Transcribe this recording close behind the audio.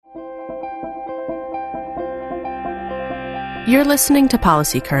You're listening to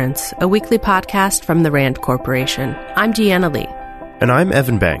Policy Currents, a weekly podcast from the RAND Corporation. I'm Deanna Lee. And I'm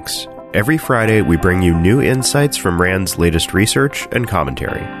Evan Banks. Every Friday, we bring you new insights from RAND's latest research and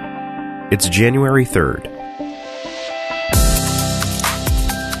commentary. It's January 3rd.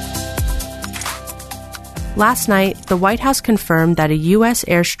 Last night, the White House confirmed that a U.S.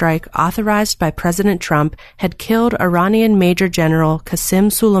 airstrike authorized by President Trump had killed Iranian Major General Qassem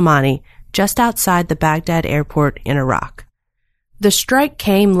Soleimani just outside the Baghdad airport in Iraq. The strike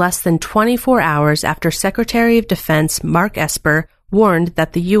came less than 24 hours after Secretary of Defense Mark Esper warned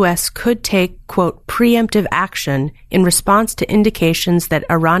that the U.S. could take, quote, preemptive action in response to indications that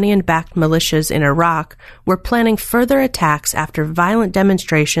Iranian-backed militias in Iraq were planning further attacks after violent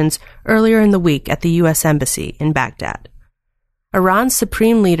demonstrations earlier in the week at the U.S. Embassy in Baghdad. Iran's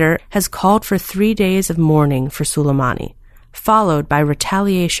supreme leader has called for 3 days of mourning for Soleimani, followed by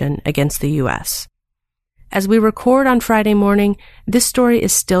retaliation against the U.S. As we record on Friday morning, this story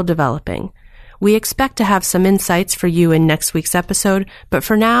is still developing. We expect to have some insights for you in next week's episode, but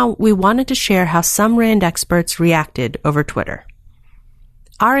for now, we wanted to share how some RAND experts reacted over Twitter.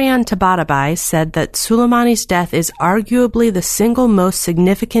 Ariane Tabatabai said that Soleimani's death is arguably the single most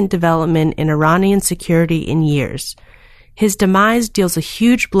significant development in Iranian security in years. His demise deals a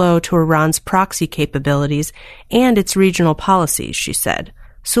huge blow to Iran's proxy capabilities and its regional policies, she said.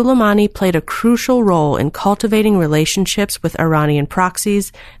 Soleimani played a crucial role in cultivating relationships with Iranian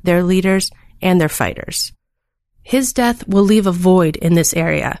proxies, their leaders, and their fighters. His death will leave a void in this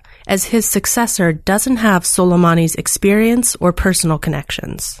area, as his successor doesn't have Soleimani's experience or personal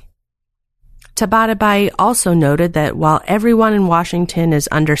connections. Tabatabai also noted that while everyone in Washington is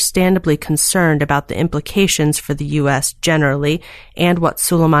understandably concerned about the implications for the U.S. generally and what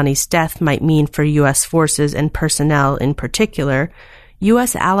Soleimani's death might mean for U.S. forces and personnel in particular,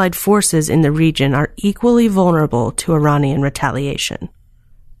 U.S. allied forces in the region are equally vulnerable to Iranian retaliation.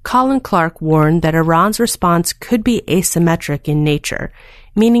 Colin Clark warned that Iran's response could be asymmetric in nature,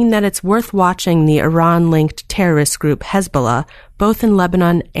 meaning that it's worth watching the Iran-linked terrorist group Hezbollah, both in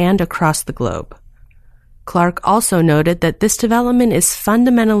Lebanon and across the globe. Clark also noted that this development is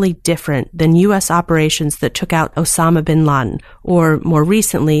fundamentally different than U.S. operations that took out Osama bin Laden, or, more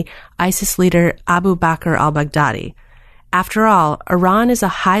recently, ISIS leader Abu Bakr al-Baghdadi. After all, Iran is a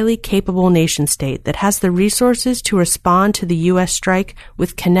highly capable nation-state that has the resources to respond to the U.S. strike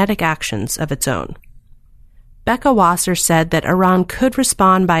with kinetic actions of its own. Becca Wasser said that Iran could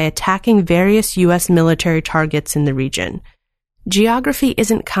respond by attacking various U.S. military targets in the region. Geography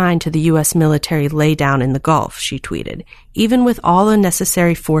isn't kind to the U.S. military laydown in the Gulf, she tweeted, even with all the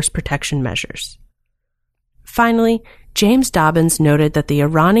necessary force protection measures. Finally, James Dobbins noted that the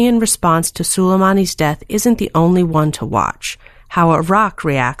Iranian response to Soleimani's death isn't the only one to watch. How Iraq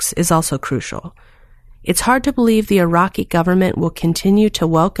reacts is also crucial. It's hard to believe the Iraqi government will continue to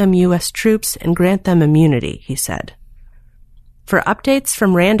welcome U.S. troops and grant them immunity, he said. For updates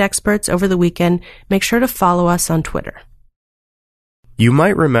from RAND experts over the weekend, make sure to follow us on Twitter. You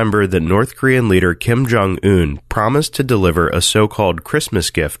might remember that North Korean leader Kim Jong Un promised to deliver a so-called Christmas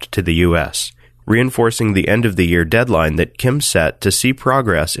gift to the U.S., reinforcing the end-of-the-year deadline that Kim set to see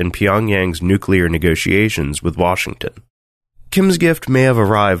progress in Pyongyang's nuclear negotiations with Washington. Kim's gift may have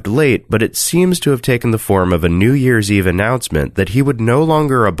arrived late, but it seems to have taken the form of a New Year's Eve announcement that he would no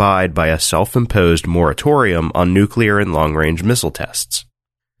longer abide by a self-imposed moratorium on nuclear and long-range missile tests.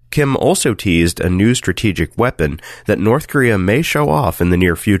 Kim also teased a new strategic weapon that North Korea may show off in the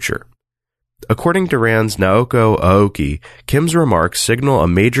near future. According to RAND's Naoko Aoki, Kim's remarks signal a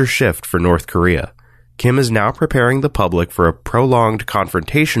major shift for North Korea. Kim is now preparing the public for a prolonged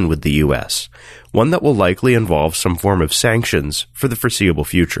confrontation with the U.S., one that will likely involve some form of sanctions for the foreseeable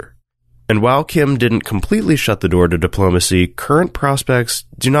future. And while Kim didn't completely shut the door to diplomacy, current prospects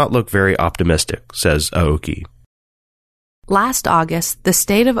do not look very optimistic, says Aoki. Last August, the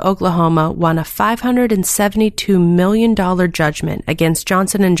state of Oklahoma won a $572 million judgment against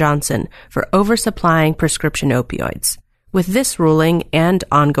Johnson & Johnson for oversupplying prescription opioids. With this ruling and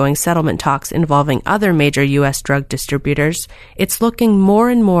ongoing settlement talks involving other major U.S. drug distributors, it's looking more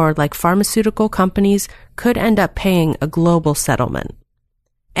and more like pharmaceutical companies could end up paying a global settlement.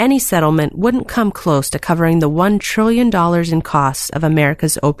 Any settlement wouldn't come close to covering the $1 trillion in costs of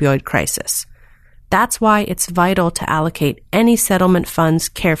America's opioid crisis. That's why it's vital to allocate any settlement funds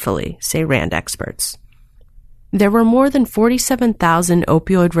carefully, say RAND experts. There were more than 47,000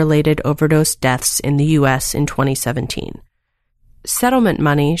 opioid-related overdose deaths in the U.S. in 2017. Settlement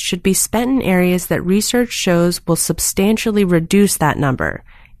money should be spent in areas that research shows will substantially reduce that number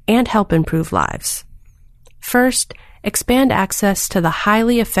and help improve lives. First, expand access to the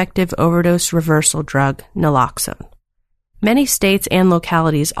highly effective overdose reversal drug naloxone. Many states and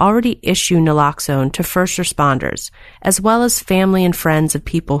localities already issue naloxone to first responders, as well as family and friends of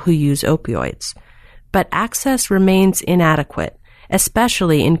people who use opioids. But access remains inadequate,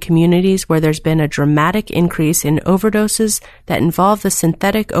 especially in communities where there's been a dramatic increase in overdoses that involve the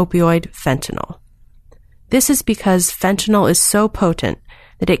synthetic opioid fentanyl. This is because fentanyl is so potent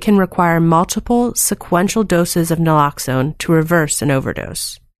that it can require multiple sequential doses of naloxone to reverse an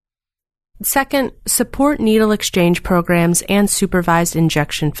overdose. Second, support needle exchange programs and supervised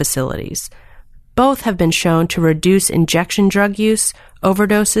injection facilities. Both have been shown to reduce injection drug use,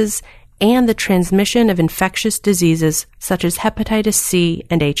 overdoses, and the transmission of infectious diseases such as hepatitis C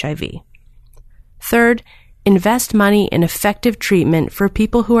and HIV. Third, invest money in effective treatment for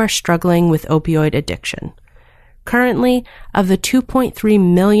people who are struggling with opioid addiction. Currently, of the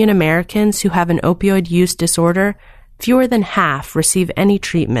 2.3 million Americans who have an opioid use disorder, fewer than half receive any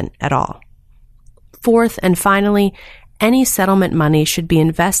treatment at all. Fourth, and finally, any settlement money should be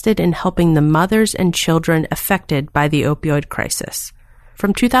invested in helping the mothers and children affected by the opioid crisis.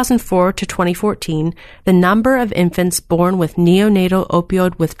 From 2004 to 2014, the number of infants born with neonatal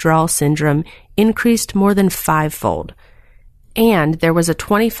opioid withdrawal syndrome increased more than fivefold. And there was a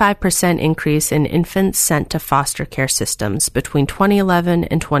 25% increase in infants sent to foster care systems between 2011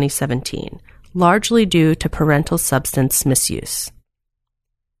 and 2017, largely due to parental substance misuse.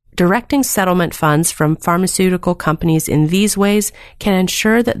 Directing settlement funds from pharmaceutical companies in these ways can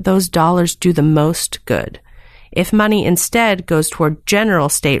ensure that those dollars do the most good. If money instead goes toward general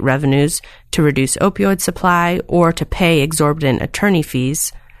state revenues to reduce opioid supply or to pay exorbitant attorney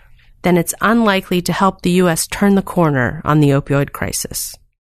fees, then it's unlikely to help the U.S. turn the corner on the opioid crisis.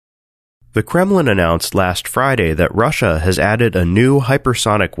 The Kremlin announced last Friday that Russia has added a new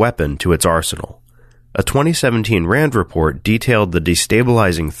hypersonic weapon to its arsenal. A 2017 RAND report detailed the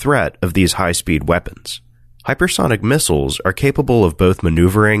destabilizing threat of these high-speed weapons. Hypersonic missiles are capable of both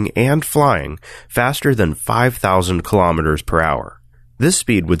maneuvering and flying faster than 5,000 kilometers per hour. This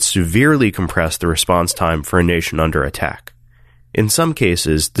speed would severely compress the response time for a nation under attack. In some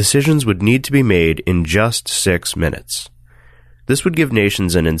cases, decisions would need to be made in just 6 minutes. This would give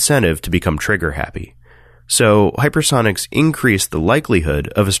nations an incentive to become trigger-happy. So, hypersonics increase the likelihood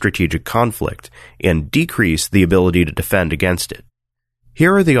of a strategic conflict and decrease the ability to defend against it.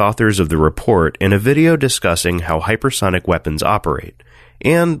 Here are the authors of the report in a video discussing how hypersonic weapons operate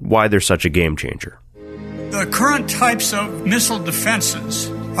and why they're such a game changer. The current types of missile defenses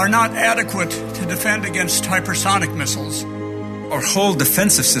are not adequate to defend against hypersonic missiles. Our whole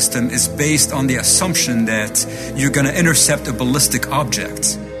defensive system is based on the assumption that you're going to intercept a ballistic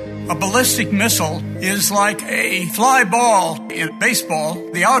object. A ballistic missile is like a fly ball in baseball.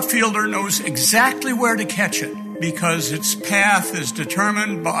 The outfielder knows exactly where to catch it because its path is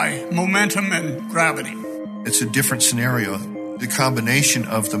determined by momentum and gravity. It's a different scenario. The combination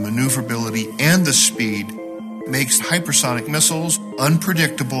of the maneuverability and the speed makes hypersonic missiles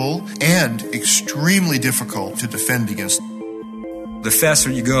unpredictable and extremely difficult to defend against. The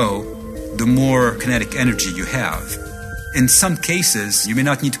faster you go, the more kinetic energy you have. In some cases, you may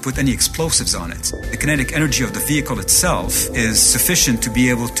not need to put any explosives on it. The kinetic energy of the vehicle itself is sufficient to be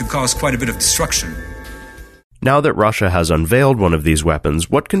able to cause quite a bit of destruction. Now that Russia has unveiled one of these weapons,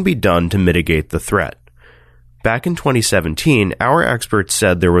 what can be done to mitigate the threat? Back in 2017, our experts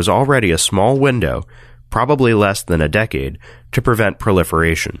said there was already a small window, probably less than a decade, to prevent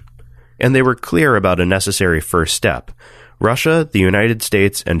proliferation. And they were clear about a necessary first step. Russia, the United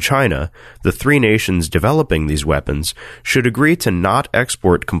States, and China, the three nations developing these weapons, should agree to not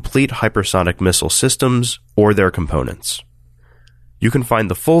export complete hypersonic missile systems or their components. You can find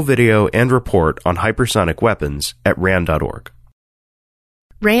the full video and report on hypersonic weapons at RAND.org.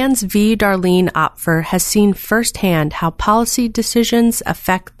 RAND's V. Darlene Opfer has seen firsthand how policy decisions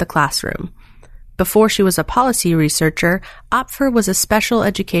affect the classroom. Before she was a policy researcher, Opfer was a special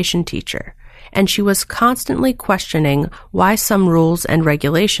education teacher, and she was constantly questioning why some rules and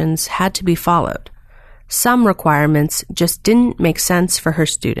regulations had to be followed. Some requirements just didn't make sense for her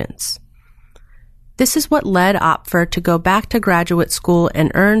students. This is what led Opfer to go back to graduate school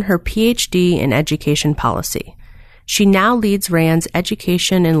and earn her PhD in education policy. She now leads RAND's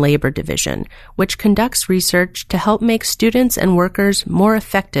Education and Labor Division, which conducts research to help make students and workers more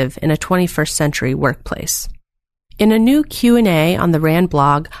effective in a 21st century workplace. In a new Q&A on the RAND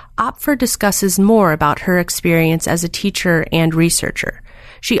blog, Opfer discusses more about her experience as a teacher and researcher.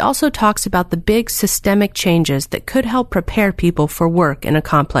 She also talks about the big systemic changes that could help prepare people for work in a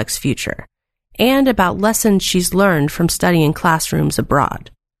complex future, and about lessons she's learned from studying classrooms abroad.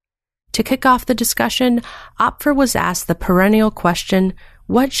 To kick off the discussion, Opfer was asked the perennial question,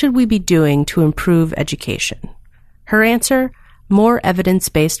 what should we be doing to improve education? Her answer? More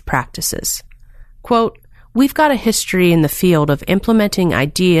evidence-based practices. Quote, "We've got a history in the field of implementing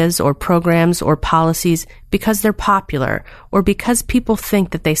ideas or programs or policies because they're popular or because people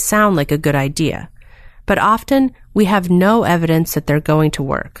think that they sound like a good idea. But often, we have no evidence that they're going to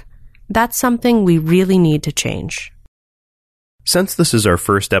work. That's something we really need to change." Since this is our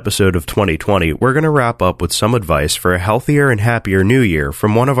first episode of 2020, we're going to wrap up with some advice for a healthier and happier new year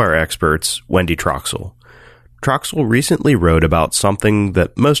from one of our experts, Wendy Troxel. Troxel recently wrote about something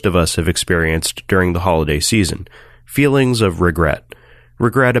that most of us have experienced during the holiday season, feelings of regret.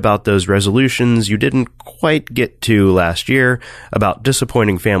 Regret about those resolutions you didn't quite get to last year, about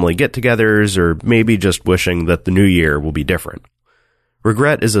disappointing family get-togethers, or maybe just wishing that the new year will be different.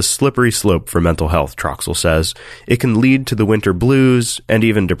 Regret is a slippery slope for mental health, Troxel says. It can lead to the winter blues and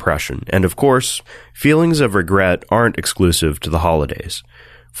even depression. And of course, feelings of regret aren't exclusive to the holidays.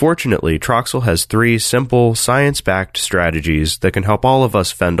 Fortunately, Troxel has 3 simple, science-backed strategies that can help all of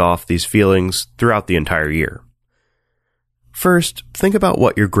us fend off these feelings throughout the entire year. First, think about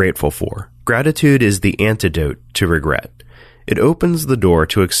what you're grateful for. Gratitude is the antidote to regret. It opens the door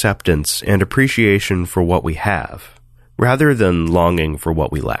to acceptance and appreciation for what we have, rather than longing for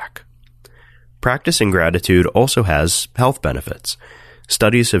what we lack. Practicing gratitude also has health benefits.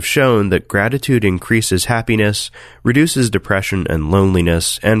 Studies have shown that gratitude increases happiness, reduces depression and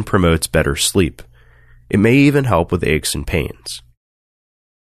loneliness, and promotes better sleep. It may even help with aches and pains.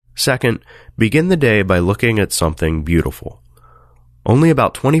 Second, begin the day by looking at something beautiful. Only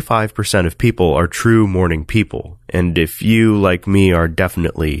about 25% of people are true morning people, and if you, like me, are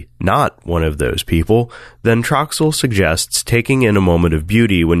definitely not one of those people, then Troxel suggests taking in a moment of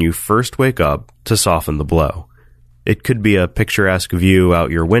beauty when you first wake up to soften the blow. It could be a picturesque view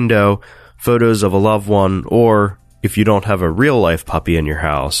out your window, photos of a loved one, or, if you don't have a real-life puppy in your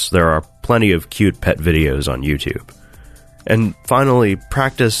house, there are plenty of cute pet videos on YouTube. And finally,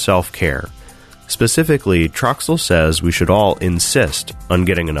 practice self-care. Specifically, Troxel says we should all insist on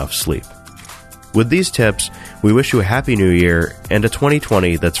getting enough sleep. With these tips, we wish you a happy new year and a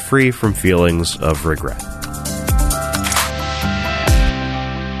 2020 that's free from feelings of regret.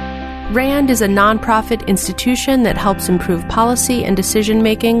 RAND is a nonprofit institution that helps improve policy and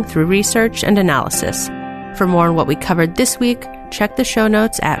decision-making through research and analysis. For more on what we covered this week, check the show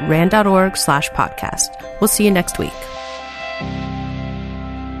notes at rand.org/podcast. We'll see you next week.